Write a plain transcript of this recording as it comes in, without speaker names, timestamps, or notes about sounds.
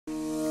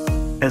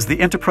As the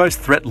enterprise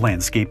threat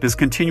landscape is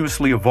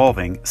continuously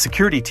evolving,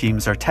 security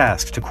teams are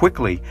tasked to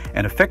quickly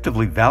and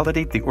effectively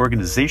validate the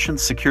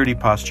organization's security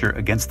posture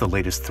against the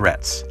latest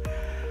threats.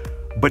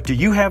 But do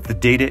you have the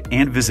data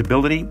and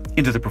visibility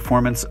into the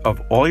performance of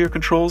all your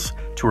controls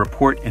to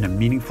report in a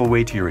meaningful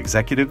way to your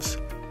executives?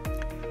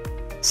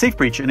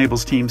 SafeBreach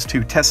enables teams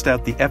to test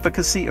out the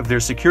efficacy of their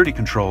security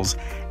controls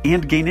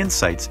and gain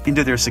insights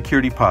into their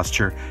security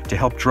posture to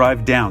help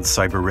drive down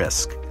cyber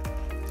risk.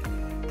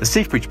 The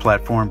SafeBreach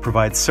platform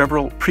provides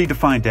several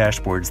predefined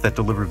dashboards that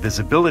deliver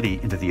visibility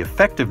into the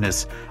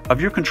effectiveness of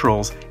your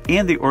controls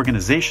and the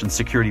organization's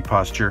security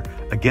posture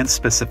against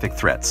specific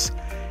threats.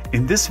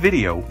 In this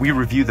video, we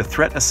review the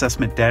Threat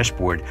Assessment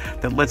Dashboard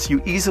that lets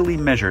you easily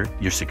measure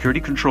your security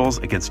controls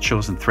against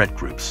chosen threat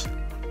groups.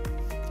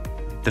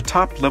 The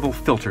top-level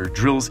filter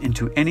drills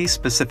into any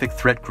specific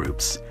threat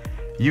groups.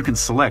 You can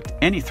select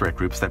any threat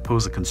groups that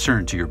pose a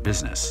concern to your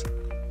business.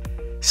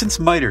 Since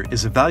MITRE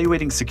is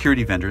evaluating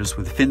security vendors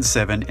with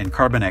Fin7 and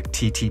Carbonek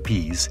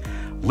TTPs,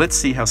 let's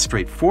see how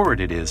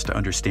straightforward it is to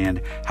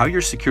understand how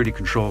your security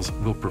controls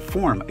will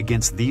perform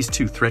against these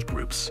two threat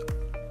groups.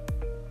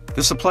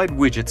 The supplied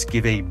widgets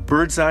give a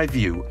bird's-eye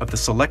view of the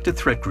selected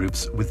threat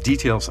groups with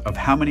details of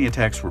how many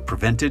attacks were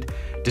prevented,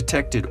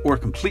 detected, or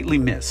completely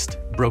missed,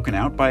 broken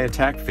out by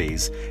attack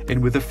phase,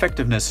 and with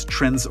effectiveness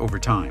trends over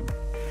time.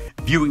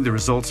 Viewing the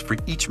results for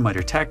each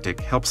MITRE tactic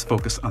helps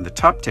focus on the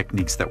top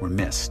techniques that were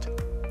missed.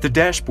 The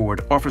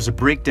dashboard offers a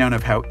breakdown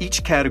of how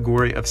each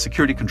category of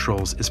security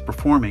controls is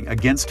performing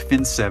against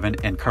Fin7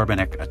 and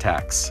Carbonek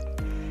attacks.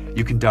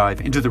 You can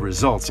dive into the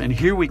results, and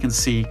here we can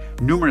see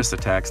numerous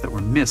attacks that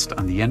were missed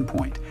on the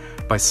endpoint.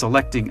 By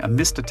selecting a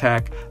missed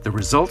attack, the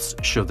results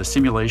show the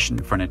simulation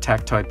for an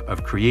attack type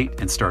of create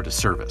and start a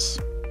service.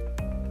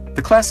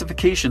 The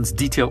classifications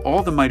detail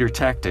all the MITRE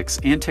tactics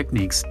and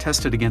techniques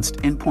tested against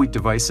endpoint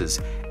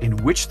devices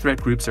and which threat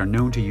groups are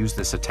known to use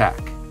this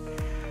attack.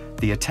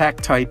 The attack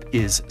type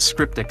is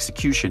script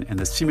execution, and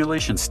the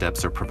simulation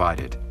steps are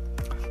provided.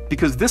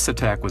 Because this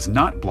attack was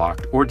not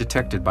blocked or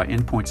detected by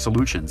endpoint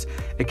solutions,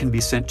 it can be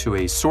sent to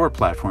a SOAR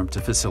platform to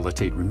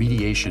facilitate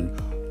remediation,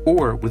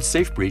 or with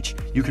SafeBreach,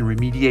 you can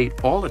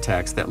remediate all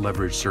attacks that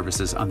leverage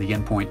services on the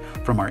endpoint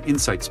from our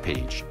Insights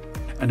page.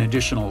 An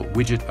additional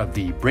widget of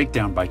the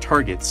breakdown by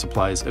target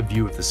supplies a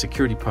view of the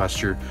security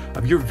posture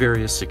of your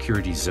various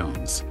security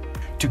zones.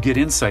 To get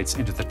insights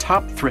into the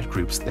top threat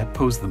groups that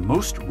pose the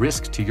most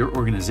risk to your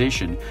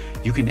organization,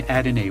 you can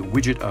add in a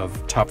widget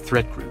of top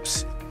threat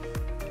groups.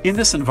 In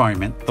this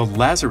environment, the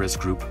Lazarus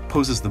group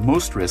poses the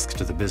most risk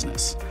to the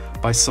business.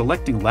 By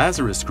selecting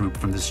Lazarus group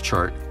from this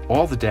chart,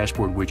 all the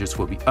dashboard widgets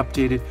will be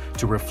updated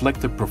to reflect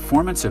the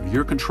performance of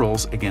your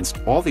controls against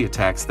all the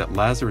attacks that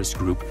Lazarus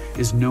group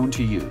is known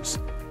to use.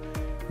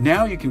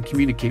 Now you can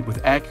communicate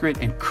with accurate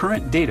and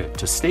current data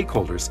to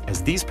stakeholders,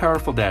 as these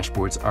powerful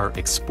dashboards are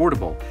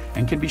exportable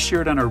and can be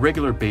shared on a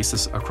regular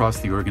basis across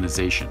the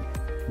organization.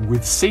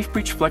 With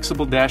SafeBreach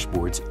flexible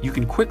dashboards, you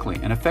can quickly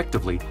and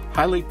effectively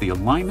highlight the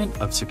alignment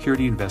of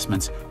security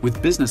investments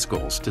with business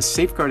goals to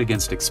safeguard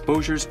against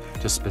exposures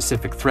to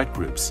specific threat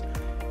groups.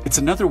 It's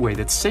another way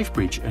that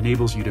SafeBreach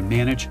enables you to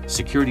manage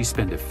security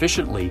spend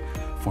efficiently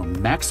for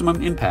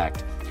maximum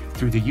impact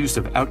through the use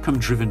of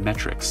outcome-driven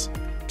metrics.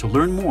 To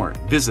learn more,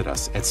 visit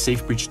us at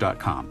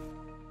safebreach.com.